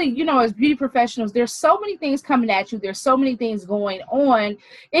especially, as beauty professionals, there's so many things coming at you. There's so many things going on.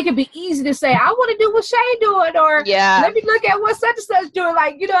 It can be easy to say, I want to do what Shay doing, or let me look at what such and such doing.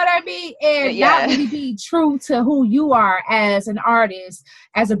 Like, you know what I mean? And not really be true to who you are as an artist,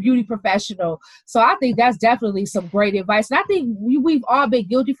 as a beauty professional. So I think that's definitely some great advice. And I think we've all been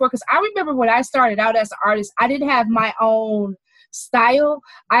guilty for it, because I remember when I started out as an artist, I didn't have my own style.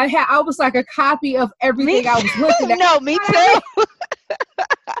 I was like a copy of everything I was looking at. No, me too.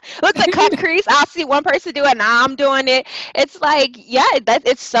 Look, the cut crease, I'll see one person do it, now I'm doing it. It's like,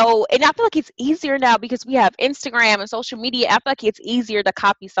 it's so, and I feel like it's easier now because we have Instagram and social media. I feel like it's easier to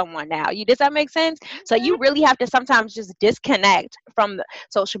copy someone now. Does that make sense? So you really have to sometimes just disconnect from the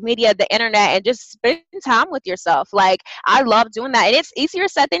social media, the internet, and just spend time with yourself. Like, I love doing that. And it's easier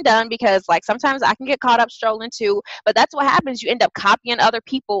said than done, because like sometimes I can get caught up strolling too, but that's what happens. You end up copying other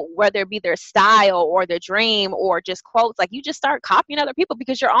people, whether it be their style or their dream or just quotes. Like you just start copying other people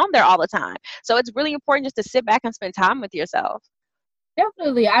because you're on there all the time. So it's really important just to sit back and spend time with yourself.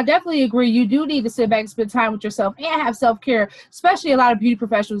 Definitely. I definitely agree. You do need to sit back and spend time with yourself and have self-care, especially a lot of beauty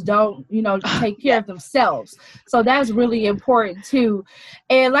professionals don't, take care of themselves. So that's really important too.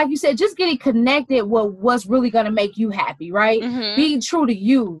 And like you said, just getting connected with what's really going to make you happy, right? Mm-hmm. Being true to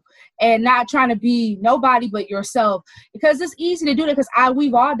you and not trying to be nobody but yourself, because it's easy to do that, because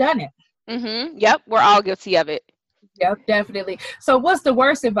we've all done it. Mm-hmm. Yep. We're all guilty of it. Yep, definitely. So what's the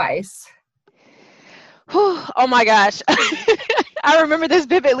worst advice? Oh my gosh. I remember this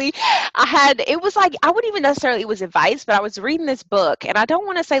vividly. It was like, I wouldn't even necessarily, it was advice, but I was reading this book and I don't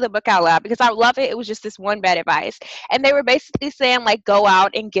want to say the book out loud because I love it. It was just this one bad advice. And they were basically saying like, go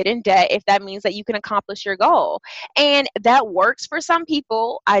out and get in debt if that means that you can accomplish your goal. And that works for some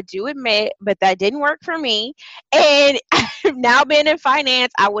people, I do admit, but that didn't work for me. And now being in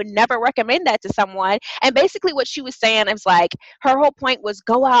finance, I would never recommend that to someone. And basically what she was saying is like, her whole point was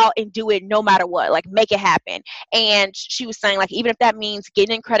go out and do it no matter what, like make it happen. And she was saying like, even if that means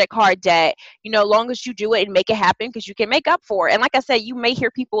getting in credit card debt, long as you do it and make it happen, because you can make up for it. And like I said, you may hear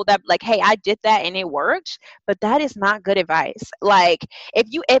people that like, hey, I did that and it worked, but that is not good advice. Like if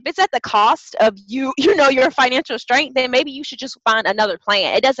it's at the cost of your financial strength, then maybe you should just find another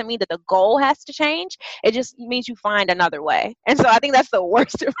plan. It doesn't mean that the goal has to change. It just means you find another way. And so I think that's the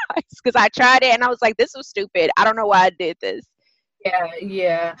worst advice, because I tried it and I was like, this was stupid. I don't know why I did this.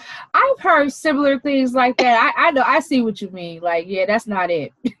 Yeah. I've heard similar things like that. I know, I see what you mean. Like, yeah, that's not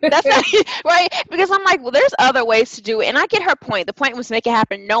it. That's not it, right? Because I'm like, well, there's other ways to do it. And I get her point. The point was make it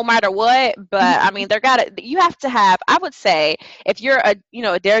happen no matter what. But I mean, you have to have, I would say, if you're a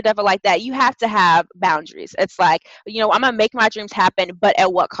daredevil like that, you have to have boundaries. It's like, I'm going to make my dreams happen, but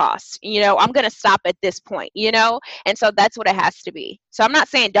at what cost? I'm going to stop at this point, And so that's what it has to be. So I'm not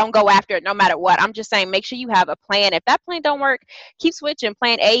saying don't go after it no matter what. I'm just saying make sure you have a plan. If that plan don't work, keep switching,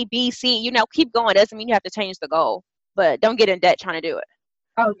 plan A, B, C, keep going. Doesn't mean you have to change the goal, but don't get in debt trying to do it.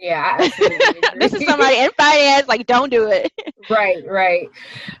 Oh yeah. I absolutely agree. This is somebody in finance, like don't do it. Right.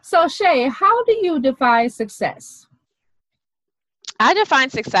 So Shay, how do you define success? I define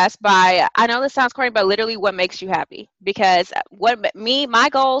success by, I know this sounds corny, but literally what makes you happy. Because my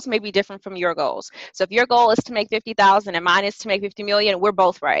goals may be different from your goals. So if your goal is to make 50,000 and mine is to make 50 million, we're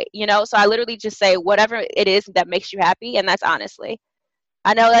both right. So I literally just say whatever it is that makes you happy. And that's honestly,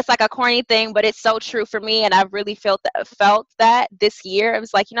 I know that's like a corny thing, but it's so true for me. And I've really felt that this year. It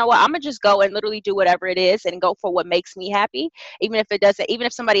was like, you know what, I'm going to just go and literally do whatever it is and go for what makes me happy. Even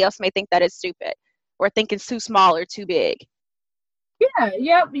if somebody else may think that it's stupid or think it's too small or too big.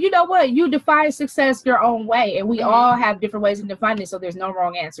 Yeah. You know what? You define success your own way, and we all have different ways of defining it, so there's no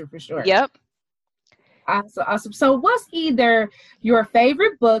wrong answer for sure. Yep. Awesome. So what's either your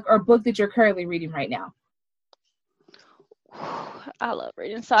favorite book or book that you're currently reading right now? I love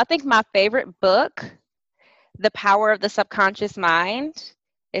reading. So I think my favorite book, The Power of the Subconscious Mind,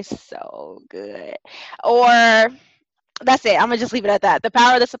 is so good. Or that's it. I'm going to just leave it at that. The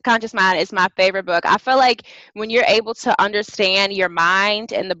Power of the Subconscious Mind is my favorite book. I feel like when you're able to understand your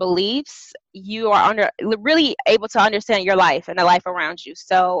mind and the beliefs, you are really able to understand your life and the life around you.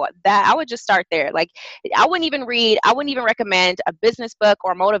 So that I would just start there. Like I wouldn't even recommend a business book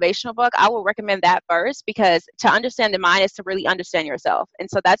or a motivational book. I would recommend that first, because to understand the mind is to really understand yourself. And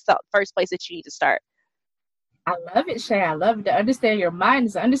so that's the first place that you need to start. I love it, Shay. I love it. To understand your mind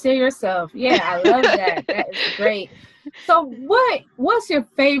is to understand yourself. Yeah, I love that. That is great. So what's your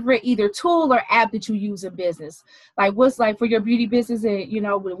favorite either tool or app that you use in business? Like what's like for your beauty business and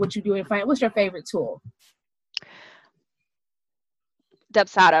what you do in finance, what's your favorite tool?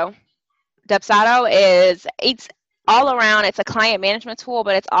 Dubsado. It's all around. It's a client management tool,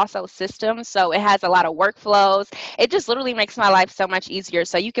 but it's also systems. So it has a lot of workflows. It just literally makes my life so much easier.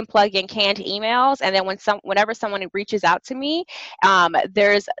 So you can plug in canned emails, and then whenever someone reaches out to me,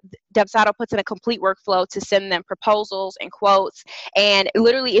 Dubsado puts in a complete workflow to send them proposals and quotes, and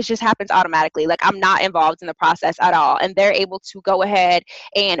literally it just happens automatically. Like I'm not involved in the process at all, and they're able to go ahead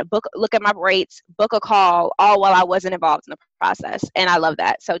and look at my rates, book a call, all while I wasn't involved in the process. And I love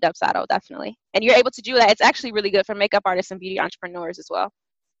that. So Dubsado, definitely. And you're able to do that. It's actually really good for makeup artists and beauty entrepreneurs as well.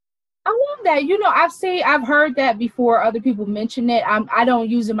 I love that. I've heard that before. Other people mention it. I don't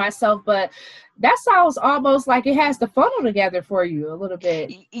use it myself, but that sounds almost like it has the funnel together for you a little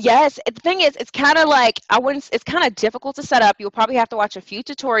bit. Yes. The thing is, it's kind of like, it's kind of difficult to set up. You'll probably have to watch a few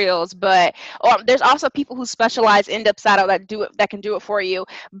tutorials, but there's also people who specialize in Dubsado that can do it for you.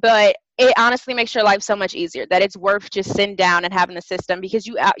 But it honestly makes your life so much easier that it's worth just sitting down and having the system, because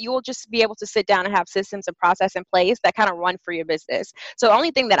you will just be able to sit down and have systems and process in place that kind of run for your business. So the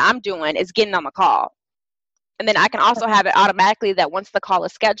only thing that I'm doing is getting on the call. And then I can also have it automatically that once the call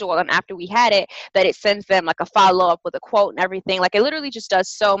is scheduled and after we had it, that it sends them like a follow-up with a quote and everything. Like it literally just does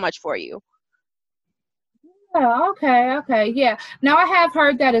so much for you. Oh, okay. Yeah. Now I have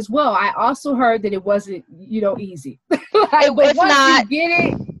heard that as well. I also heard that it wasn't, easy. It's not. You get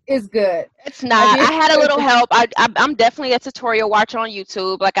it, it's good. It's not. I had a little help. I'm definitely a tutorial watcher on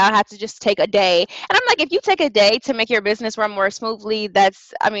YouTube. Like I had to just take a day, and I'm like, if you take a day to make your business run more smoothly,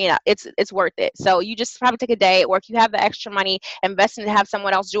 it's worth it. So you just probably take a day, or if you have the extra money, invest in to have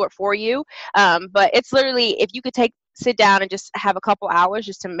someone else do it for you. But it's literally, if you could take sit down and just have a couple hours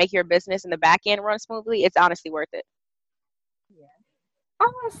just to make your business in the back end run smoothly, it's honestly worth it.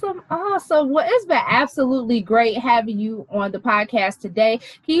 Awesome. Well, it's been absolutely great having you on the podcast today.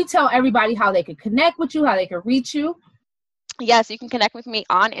 Can you tell everybody how they can connect with you, how they can reach you? Yes, you can connect with me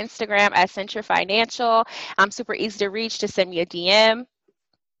on Instagram at Centra Financial. I'm super easy to reach. Just send me a DM.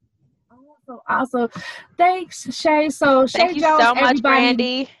 Awesome. Thanks, Shay. So Shay Thank you Jones, so much,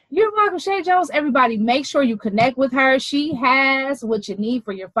 Brandy. You're welcome, Shay Jones. Everybody, make sure you connect with her. She has what you need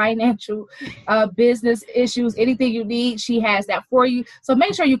for your financial business issues. Anything you need, she has that for you. So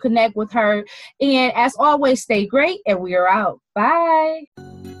make sure you connect with her. And as always, stay great, and we are out. Bye.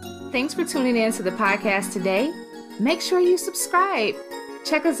 Thanks for tuning in to the podcast today. Make sure you subscribe.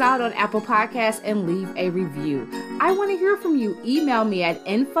 Check us out on Apple Podcasts and leave a review. I want to hear from you. Email me at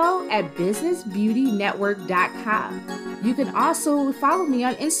info@businessbeautynetwork.com. You can also follow me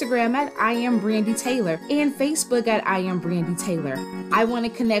on Instagram at I am Brandy Taylor and Facebook at I am Brandy Taylor. I want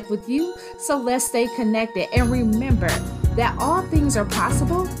to connect with you, so let's stay connected. And remember that all things are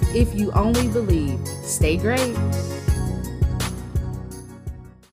possible if you only believe. Stay great.